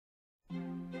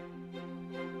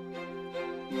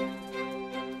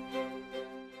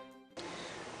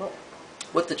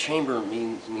What the chamber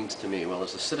means to me, well,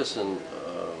 as a citizen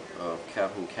of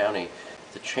Calhoun County,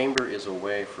 the chamber is a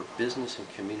way for business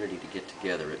and community to get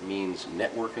together. It means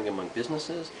networking among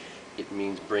businesses. It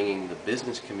means bringing the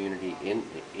business community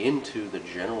into the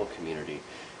general community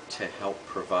to help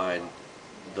provide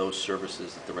those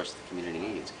services that the rest of the community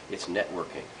needs. It's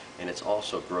networking, and it's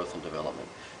also growth and development.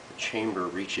 The chamber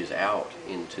reaches out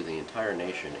into the entire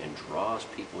nation and draws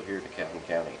people here to Calhoun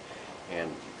County,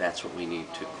 and that's what we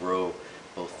need to grow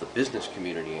both the business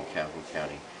community in Calhoun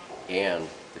County and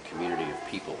the community of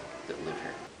people that live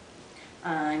here.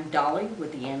 I'm Dolly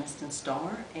with the Anniston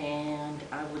Star, and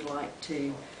I would like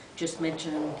to just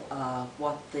mention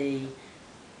what the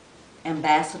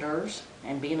ambassadors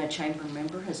and being a chamber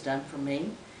member has done for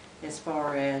me as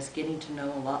far as getting to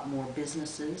know a lot more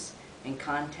businesses and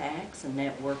contacts and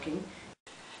networking.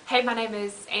 Hey, my name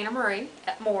is Anna Marie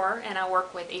Moore, and I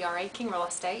work with ERA King Real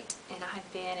Estate, and I have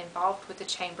been involved with the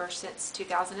chamber since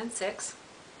 2006.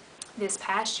 This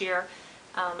past year,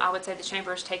 I would say the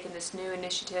chamber has taken this new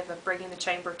initiative of bringing the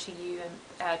chamber to you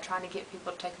and trying to get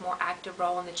people to take a more active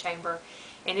role in the chamber,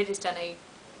 and it has done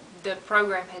the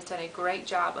program has done a great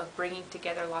job of bringing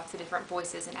together lots of different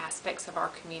voices and aspects of our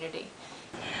community.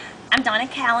 I'm Donna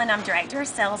Calhoun. I'm Director of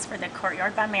Sales for the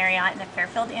Courtyard by Marriott and the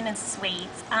Fairfield Inn and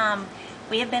Suites.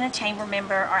 We have been a chamber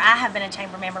member, or I have been a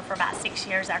chamber member for about 6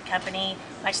 years. Our company,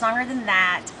 much longer than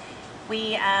that.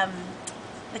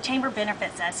 The chamber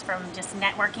benefits us from just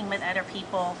networking with other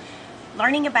people,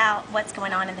 learning about what's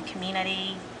going on in the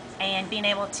community, and being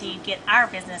able to get our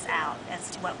business out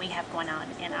as to what we have going on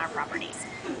in our properties.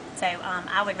 So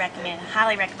I would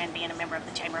highly recommend being a member of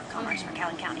the Chamber of Commerce for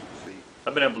Calhoun County.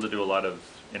 I've been able to do a lot of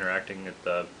interacting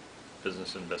at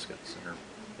Business and Biscuits,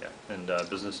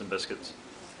 Business and Biscuits,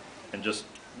 and just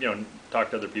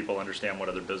talk to other people, understand what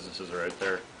other businesses are out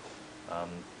there,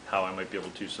 how I might be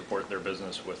able to support their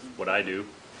business with what I do.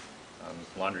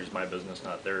 Laundry is my business,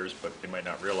 not theirs, but they might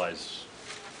not realize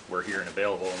we're here and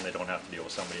available, and they don't have to deal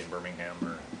with somebody in Birmingham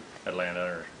or Atlanta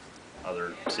or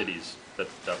other cities that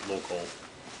local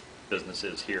business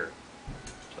is here.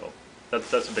 So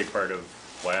that's a big part of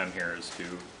why I'm here, is to,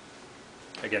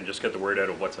 again, just get the word out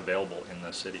of what's available in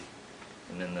this city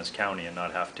and in this county, and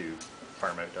not have to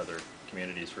farm out to other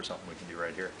communities for something we can do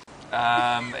right here.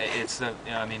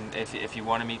 If you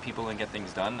want to meet people and get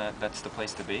things done, that's the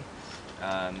place to be.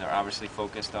 They're obviously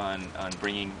focused on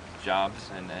bringing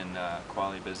jobs and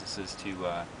quality businesses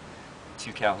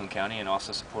to Calhoun County, and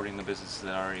also supporting the businesses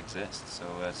that already exist. So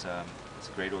it's a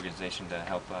great organization to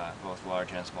help both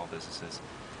large and small businesses,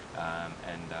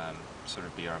 and sort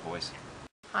of be our voice.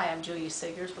 Hi, I'm Julia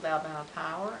Seegers with Alabama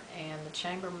Power, and the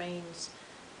chamber means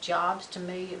jobs to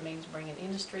me. It means bringing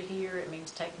industry here. It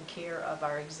means taking care of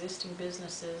our existing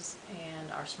businesses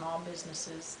and our small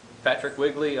businesses. Patrick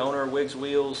Wigley, owner of Wiggs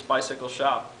Wheels Bicycle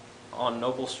Shop on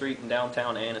Noble Street in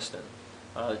downtown Anniston.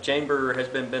 The chamber has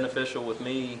been beneficial with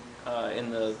me in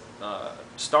the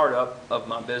startup of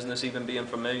my business, even being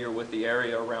familiar with the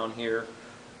area around here.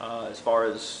 As far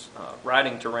as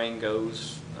riding terrain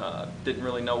goes, didn't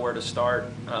really know where to start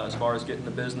as far as getting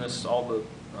the business, all the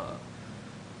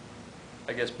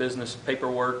business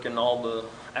paperwork and all the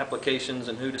applications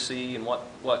and who to see and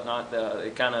whatnot.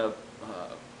 It kind of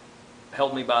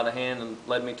held me by the hand and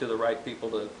led me to the right people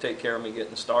to take care of me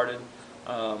getting started.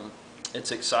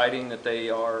 It's exciting that they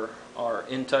are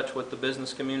in touch with the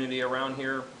business community around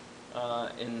here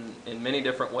in many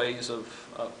different ways of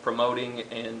promoting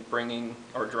and bringing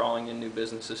or drawing in new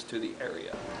businesses to the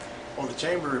area. Well, the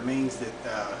chamber means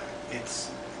that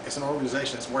it's an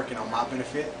organization that's working on my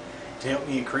benefit to help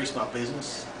me increase my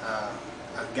business.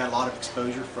 I've got a lot of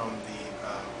exposure from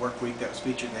the work week that was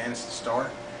featured in the Anniston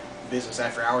Star. Business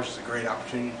After Hours is a great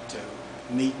opportunity to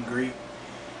meet and greet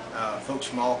folks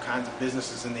from all kinds of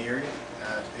businesses in the area.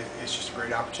 It's just a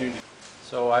great opportunity.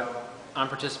 So I'm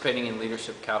participating in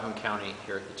Leadership Calhoun County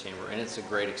here at the Chamber, and it's a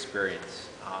great experience.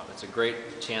 It's a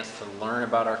great chance to learn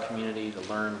about our community, to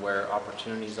learn where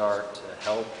opportunities are, to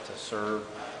help, to serve,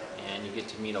 and you get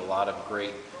to meet a lot of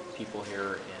great people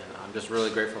here, and I'm just really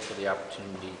grateful for the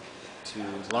opportunity to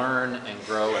learn and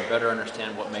grow and better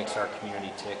understand what makes our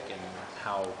community tick and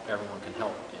how everyone can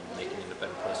help in making it a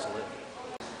better place to live.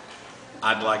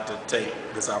 I'd like to take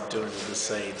this opportunity to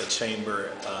say the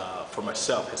Chamber, for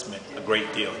myself, has meant a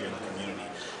great deal here in the community.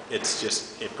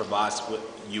 It provides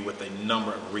you with a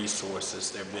number of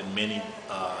resources. There have been many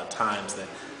times that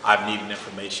I've needed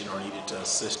information or needed to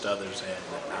assist others,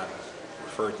 and I've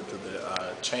referred them to the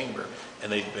Chamber,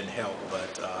 and they've been helped.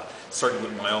 But certainly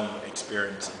with my own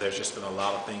experience, there's just been a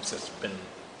lot of things that's been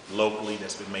locally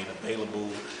that's been made available,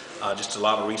 just a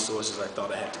lot of resources I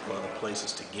thought I had to go other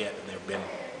places to get, and there have been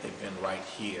they've been right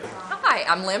here. Hi,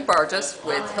 I'm Lynn Burgess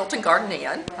with Hilton Garden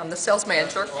Inn. I'm the sales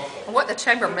manager. And what the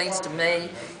Chamber means to me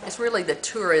is really the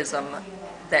tourism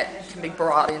that can be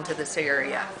brought into this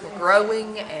area. We're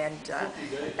growing, and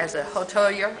as a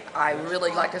hotelier, I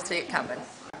really like to see it coming.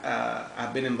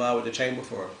 I've been involved with the Chamber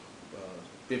for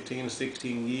 15 to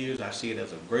 16 years. I see it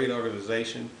as a great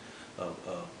organization of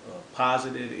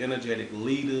positive, energetic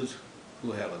leaders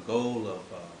who have a goal of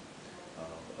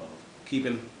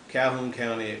keeping Calhoun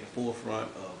County at the forefront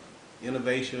of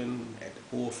innovation, at the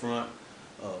forefront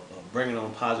of bringing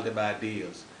on positive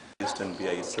ideas. Eastern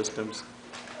VA systems.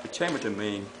 The Chamber to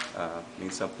me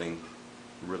means something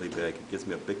really big. It gives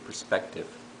me a big perspective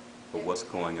of what's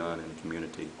going on in the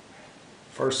community.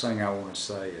 First thing I want to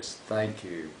say is thank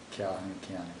you, Calhoun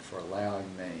County, for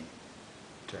allowing me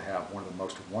to have one of the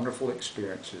most wonderful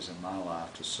experiences in my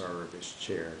life to serve as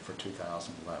chair for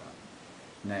 2011.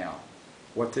 Now,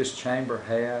 what this chamber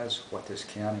has, what this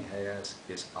county has,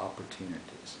 is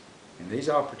opportunities. And these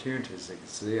opportunities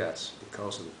exist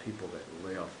because of the people that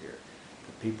live here,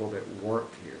 the people that work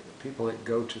here, the people that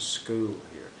go to school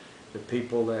here, the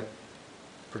people that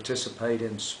participate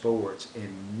in sports,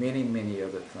 and many, many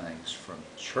other things, from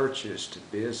churches to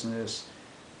business.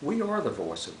 We are the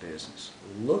voice of business.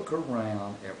 Look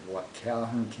around at what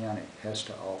Calhoun County has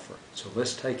to offer. So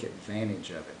let's take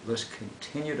advantage of it. Let's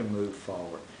continue to move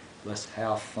forward. Let's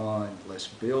have fun. Let's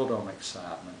build on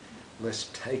excitement.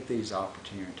 Let's take these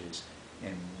opportunities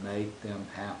and make them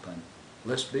happen.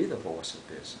 Let's be the voice of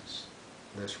business.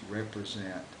 Let's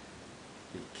represent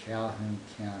the Calhoun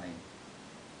County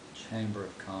Chamber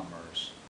of Commerce